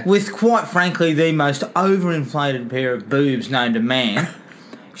 Yeah. With, quite frankly, the most overinflated pair of boobs known to man.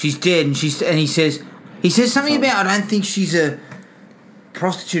 She's dead, and he says something about, I don't think she's a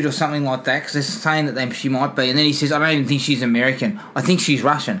prostitute or something like that, because they're saying that she might be. And then he says, I don't even think she's American. I think she's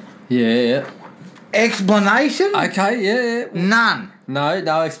Russian. Yeah. Explanation? Okay, yeah. None.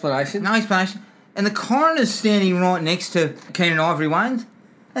 No explanation. No explanation. And the coroner's standing right next to Keenan Ivory Wayans,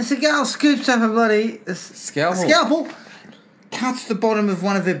 and Seagal scoops up a bloody scalpel, cuts the bottom of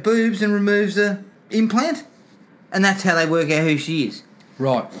one of her boobs and removes the implant, and that's how they work out who she is.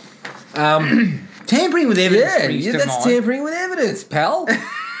 Right. Tampering with evidence. Yeah, that's tampering with evidence, pal.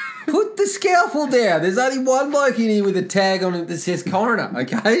 Put the scalpel down. There's only one bloke in here with a tag on it that says coroner,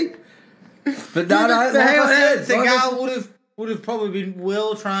 okay? But no. Seagal would have probably been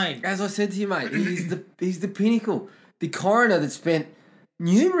well trained. As I said to you, mate, he's the pinnacle. The coroner that spent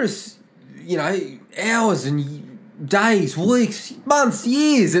numerous, hours and days, weeks, months,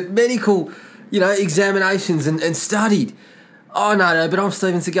 years at medical, examinations and studied. Oh no, but I'm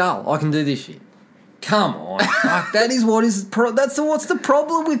Steven Seagal. I can do this shit. Come on, fuck, that is what is. What's the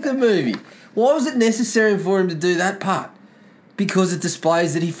problem with the movie? Why was it necessary for him to do that part? Because it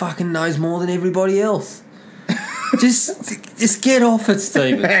displays that he fucking knows more than everybody else. Just get off it,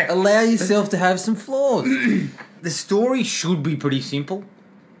 Steven. Allow yourself to have some flaws. The story should be pretty simple.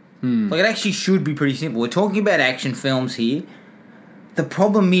 Like, it actually should be pretty simple. We're talking about action films here. The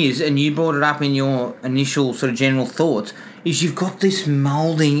problem is, and you brought it up in your initial sort of general thoughts, is you've got this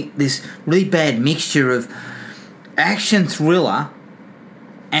moulding, this really bad mixture of action thriller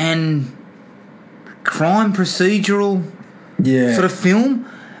and crime procedural sort of film.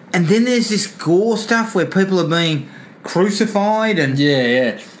 And then there's this gore stuff where people are being crucified and...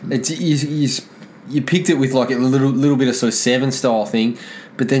 Yeah. It's, you picked it with like a little bit of sort of Seven style thing,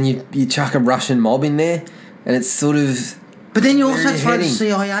 but then you chuck a Russian mob in there, and it's sort of... But then you also throw the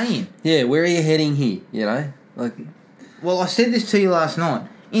CIA in. Yeah, where are you heading here, Like... Well, I said this to you last night.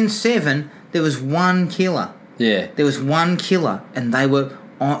 In Seven, there was one killer. Yeah. There was one killer, and they were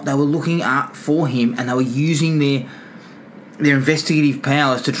looking up for him, and they were using their investigative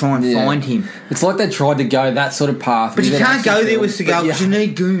powers to try and find him. It's like they tried to go that sort of path. But you can't go there with Seagal because you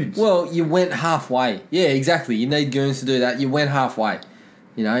need goons. Well, you went halfway. Yeah, exactly. You need goons to do that. You went halfway,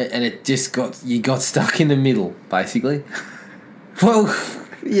 and it just you got stuck in the middle, basically. Well,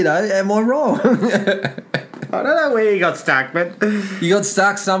 am I wrong? I don't know where you got stuck, but You got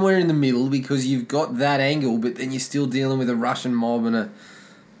stuck somewhere in the middle because you've got that angle, but then you're still dealing with a Russian mob and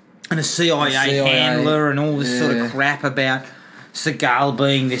a CIA, handler and all this sort of crap about Seagal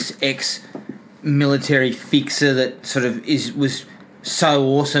being this ex-military fixer that sort of was so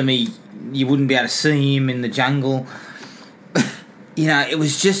awesome you wouldn't be able to see him in the jungle. You know, it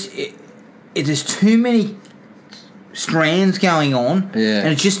was just there's too many strands going on, and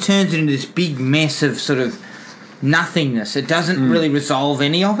it just turns into this big mess of sort of nothingness. It doesn't really resolve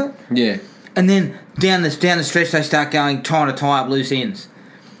any of it. Yeah. And then down the stretch, they start trying to tie up loose ends.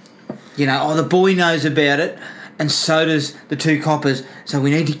 You know, the boy knows about it, and so does the two coppers. So we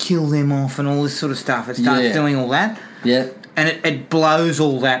need to kill them off, and all this sort of stuff. It starts doing all that. Yeah. And it blows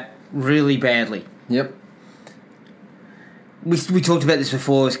all that really badly. Yep. We talked about this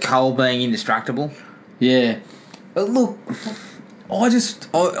before, as Cole being indestructible. Yeah. But look, I just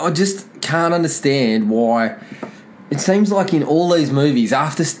can't understand why. It seems like in all these movies,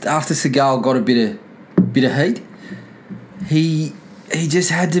 after Seagal got a bit of heat, he just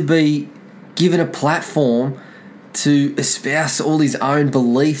had to be given a platform to espouse all his own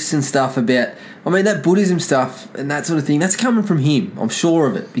beliefs and stuff about. I mean, that Buddhism stuff and that sort of thing, that's coming from him. I'm sure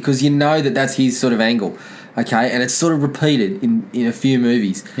of it, because you know that's his sort of angle, okay? And it's sort of repeated in a few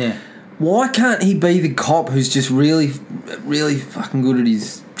movies. Yeah. Why can't he be the cop who's just really, really fucking good at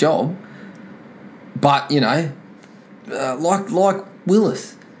his job? But, you know, like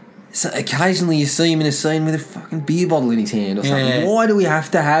Willis. So occasionally you see him in a scene with a fucking beer bottle in his hand or something. Yeah. Why do we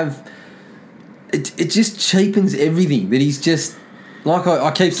have to have... It just cheapens everything that he's just... Like I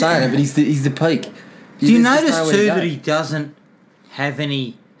keep saying it, but he's the peak. Do you notice too that he doesn't have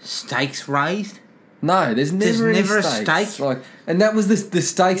any stakes raised? No, there's never a stakes. stake. Like, and that was the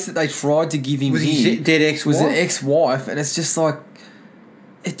stakes that they tried to give him. Was here, his dead ex-wife? Was an ex-wife, and it's just like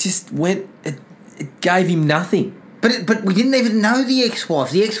it just went. It gave him nothing. But we didn't even know the ex-wife.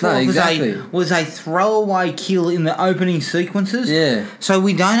 The ex-wife was a throwaway kill in the opening sequences. Yeah. So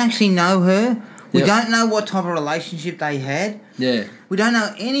we don't actually know her. We Yep. don't know what type of relationship they had. Yeah. We don't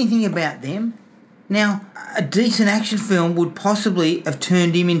know anything about them. Now, a decent action film would possibly have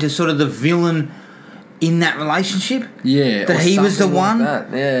turned him into sort of the villain in that relationship. Yeah. That or he was the something like one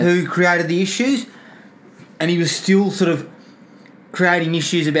that. Yeah. who created the issues, and he was still sort of creating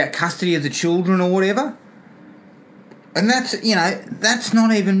issues about custody of the children or whatever. And that's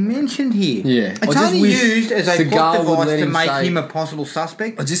not even mentioned here. Yeah. It's only used as a plot Seagal would let device to him make say- him a possible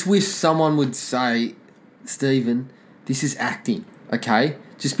suspect. I just wish someone would say, Stephen, this is acting, okay?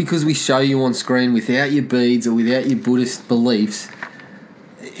 Just because we show you on screen without your beads or without your Buddhist beliefs,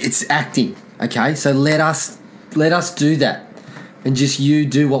 it's acting, okay? So let us do that, and just you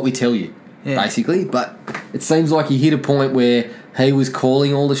do what we tell you, basically. But it seems like he hit a point where he was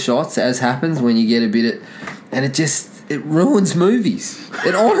calling all the shots, as happens when you get a bit of, and it ruins movies.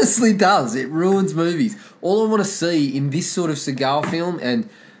 It honestly does. It ruins movies. All I want to see in this sort of Seagal film and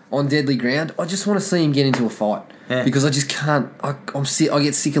on Deadly Ground, I just want to see him get into a fight. Yeah. Because I just can't. I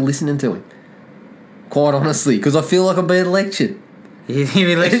get sick of listening to him. Quite honestly, because I feel like I'm being lectured. He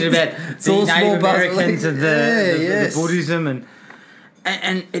lectured about the all Native small Americans and the yes. Buddhism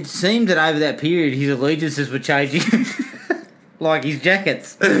and it seemed that over that period his allegiances were changing. Like his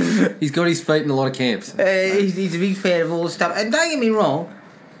jackets. He's got his feet in a lot of camps. He's a big fan of all this stuff. And don't get me wrong,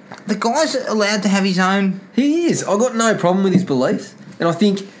 the guy's allowed to have his own... He is. I got no problem with his beliefs. And I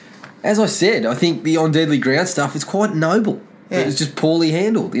think, as I said, the On Deadly Ground stuff is quite noble. Yeah. It was just poorly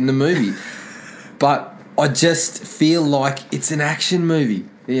handled in the movie. But I just feel like it's an action movie,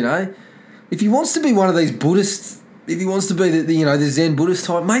 you know? If he wants to be one of these Buddhists, if he wants to be the Zen Buddhist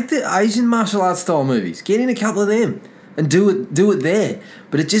type, make the Asian martial arts style movies. Get in a couple of them. And do it there.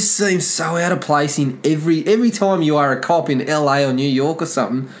 But it just seems so out of place in every time you are a cop in LA or New York or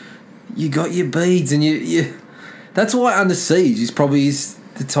something, you got your beads and you that's why Under Siege is probably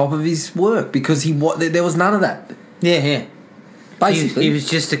the top of his work, because there was none of that. Yeah. Basically. He was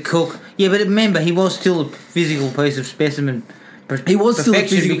just a cook. Yeah, but remember, he was still a physical piece of specimen. He was still a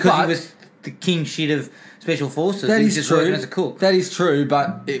physical, because but he was the king shit of Special Forces. That he was is just true. working as a cook. That is true,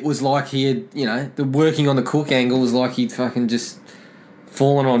 but it was like he had, the working on the cook angle was like he'd fucking just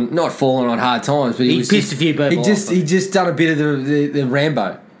not fallen on hard times, but he pissed a few people off. He just done a bit of the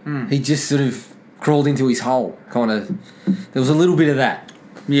Rambo. He just sort of crawled into his hole, kind of. There was a little bit of that.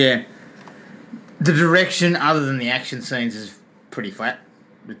 Yeah. The direction, other than the action scenes, is pretty flat.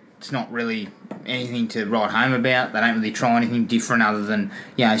 It's not really anything to write home about. They don't really try anything different other than,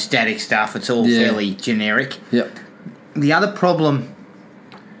 static stuff. It's all fairly generic. Yep. The other problem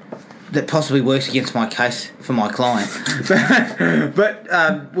that possibly works against my case for my client.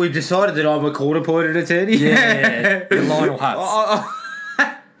 but we've decided that I'm a court-appointed attorney. Yeah. You're Lionel Hutz.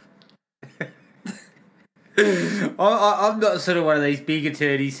 I'm not sort of one of these big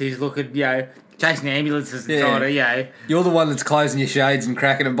attorneys who's looking, chasing ambulances and trying to, You're the one that's closing your shades and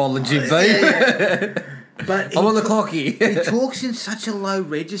cracking a bottle of Jim Beam. But I'm on the clock here. He talks in such a low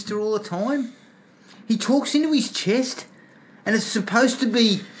register all the time. He talks into his chest, and it's supposed to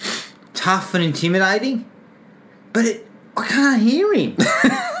be tough and intimidating, but I can't hear him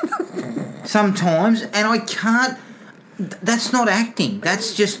sometimes, and I can't. That's not acting.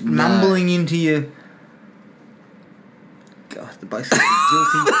 That's just mumbling into your. God, the both guilty.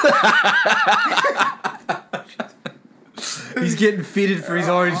 He's getting fitted for his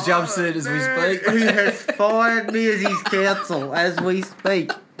orange jumpsuit as we speak. He has fired me as his counsel as we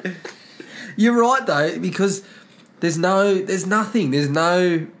speak. You're right though, because there's no range,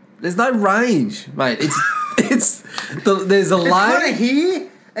 mate. There's a lane. Kind of here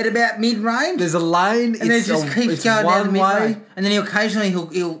at about mid-range. There's a lane, and then it just keeps going down the mid-range. And then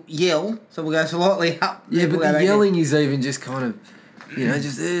he'll yell, so we'll go slightly up. Yeah, but the yelling is even just kind of,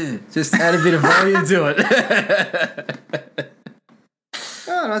 just add a bit of volume to it.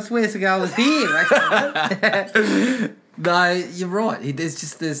 Oh, I swear Seagal was here. No, you're right.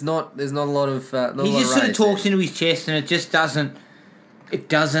 There's not a lot of. He just sort of talks into his chest, and it just doesn't. It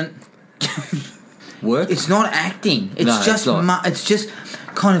doesn't work. It's not acting. It's it's just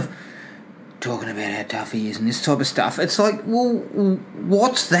kind of talking about how tough he is and this type of stuff. It's like, well,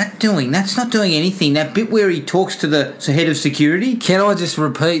 what's that doing? That's not doing anything. That bit where he talks to the head of security. Can I just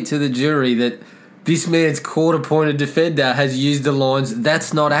repeat to the jury that this man's court-appointed defender has used the lines,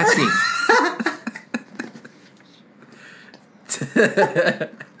 "That's not acting."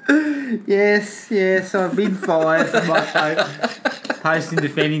 Yes, I've been fired for my post in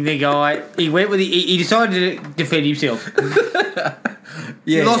defending the guy. He went with he decided to defend himself.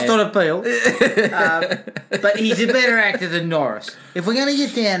 He lost on appeal. But he's a better actor than Norris. If we're going to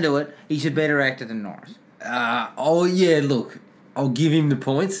get down to it, he's a better actor than Norris. Look, I'll give him the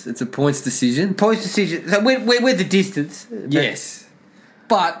points. It's a points decision. So we're the distance. Yes.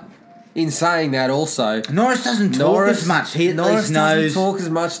 But in saying that also, Norris doesn't talk as much. Norris doesn't talk as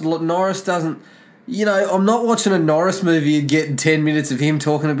much. Norris doesn't... I'm not watching a Norris movie and getting 10 minutes of him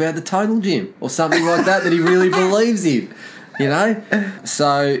talking about the Total Gym or something like that he really believes in.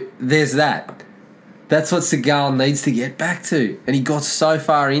 So there's that. That's what Seagal needs to get back to. And he got so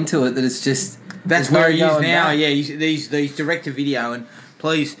far into it that it's just... That's where he is now. Back. Yeah, these direct-to-video, and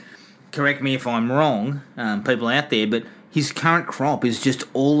please correct me if I'm wrong, people out there, but his current crop is just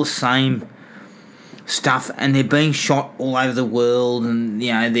all the same stuff, and they're being shot all over the world, and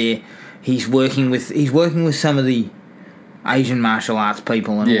he's working with some of the Asian martial arts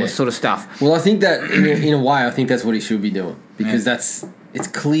people and all this sort of stuff. Well, I think that in a way, I think that's what he should be doing, because it's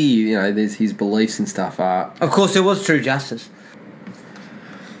clear, there's his beliefs and stuff are. Of course, there was True Justice.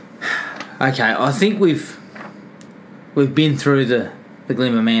 Okay, I think we've been through the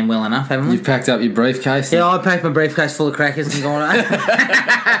Glimmer Man well enough, haven't we? You've packed up your briefcase? Yeah, I packed my briefcase full of crackers and gone over.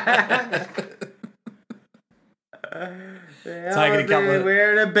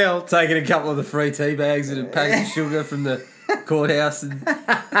 Wearing a belt. Taking a couple of the free tea bags and a packet of sugar from the courthouse and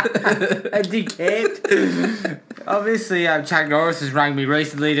decamped. Obviously, Chuck Norris has rang me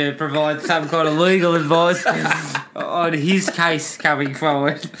recently to provide some kind of legal advice on his case coming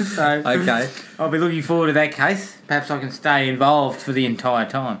forward. So, okay, I'll be looking forward to that case. Perhaps I can stay involved for the entire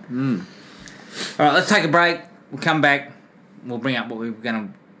time. All right, let's take a break. We'll come back. We'll bring up what we're going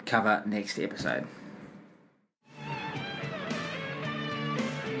to cover next episode.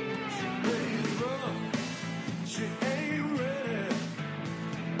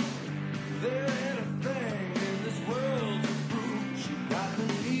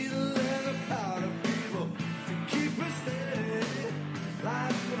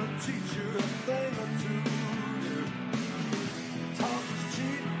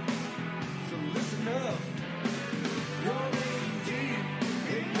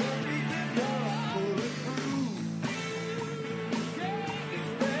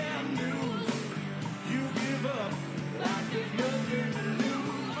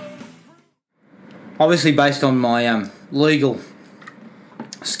 Obviously, based on my legal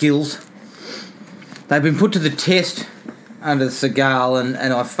skills, they've been put to the test under Seagal,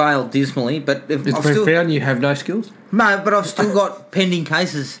 and I failed dismally. But it's been found you have no skills? No, but I've still got pending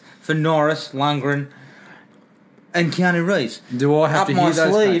cases for Norris, Lundgren, and Keanu Reeves. Do I have to hear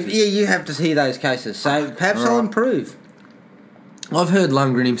those cases? Yeah, you have to hear those cases. So perhaps I'll improve. I've heard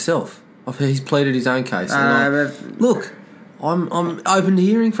Lundgren himself. He's pleaded his own case. Look, I'm open to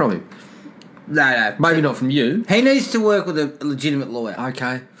hearing from him. No. Maybe not from you. He needs to work with a legitimate lawyer.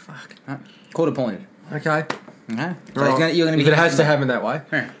 Okay. Fuck. Court appointed. Okay. Okay. So Right. you're going to be. If it has to happen that way.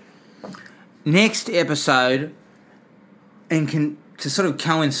 Yeah. Next episode, and to sort of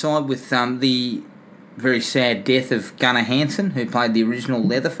coincide with the very sad death of Gunnar Hansen, who played the original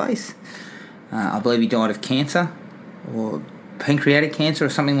Leatherface. I believe he died of cancer or pancreatic cancer or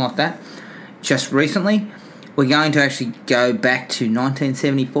something like that just recently. We're going to actually go back to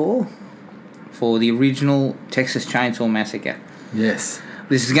 1974 for the original Texas Chainsaw Massacre. Yes.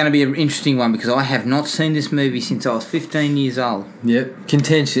 This is going to be an interesting one because I have not seen this movie since I was 15 years old. Yep.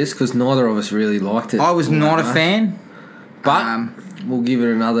 Contentious because neither of us really liked it. I was not a fan. But we'll give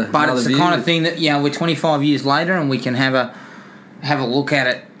it another. But another it's the view. kind of thing that we're 25 years later and we can have a look at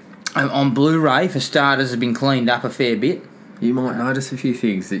it on Blu-ray. For starters, has been cleaned up a fair bit. You might notice a few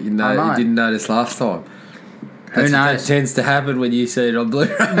things that you might. didn't notice last time. Who knows? That tends to happen when you see it on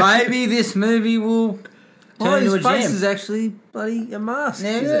Blu-ray. Maybe this movie will turn into a his face gem. is actually bloody a mask.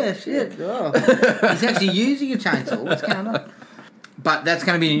 Yeah, shit. Oh. He's actually using a chainsaw. What's going on? But that's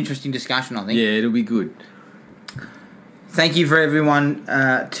going to be an interesting discussion, I think. Yeah, it'll be good. Thank you for everyone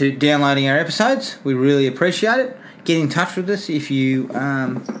to downloading our episodes. We really appreciate it. Get in touch with us if you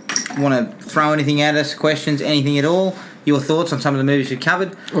want to throw anything at us, questions, anything at all. Your thoughts on some of the movies we've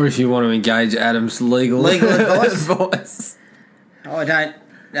covered. Or if you want to engage Adam's legal advice. I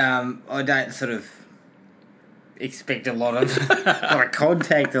don't sort of expect a lot of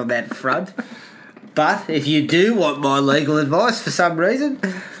contact on that front. But if you do want my legal advice for some reason,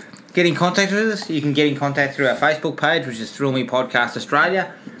 get in contact with us. You can get in contact through our Facebook page, which is Thrill Me Podcast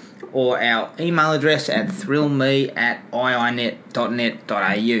Australia, or our email address at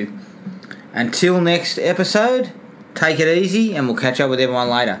thrillme@iinet.net.au. Until next episode, take it easy, and we'll catch up with everyone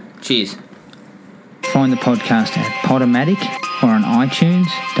later. Cheers. Find the podcast at Podomatic or on iTunes.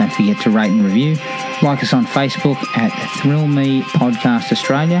 Don't forget to rate and review. Like us on Facebook at Thrill Me Podcast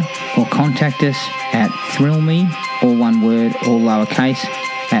Australia, or contact us at thrillme, all one word, all lowercase,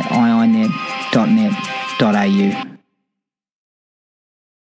 at iinet.net.au.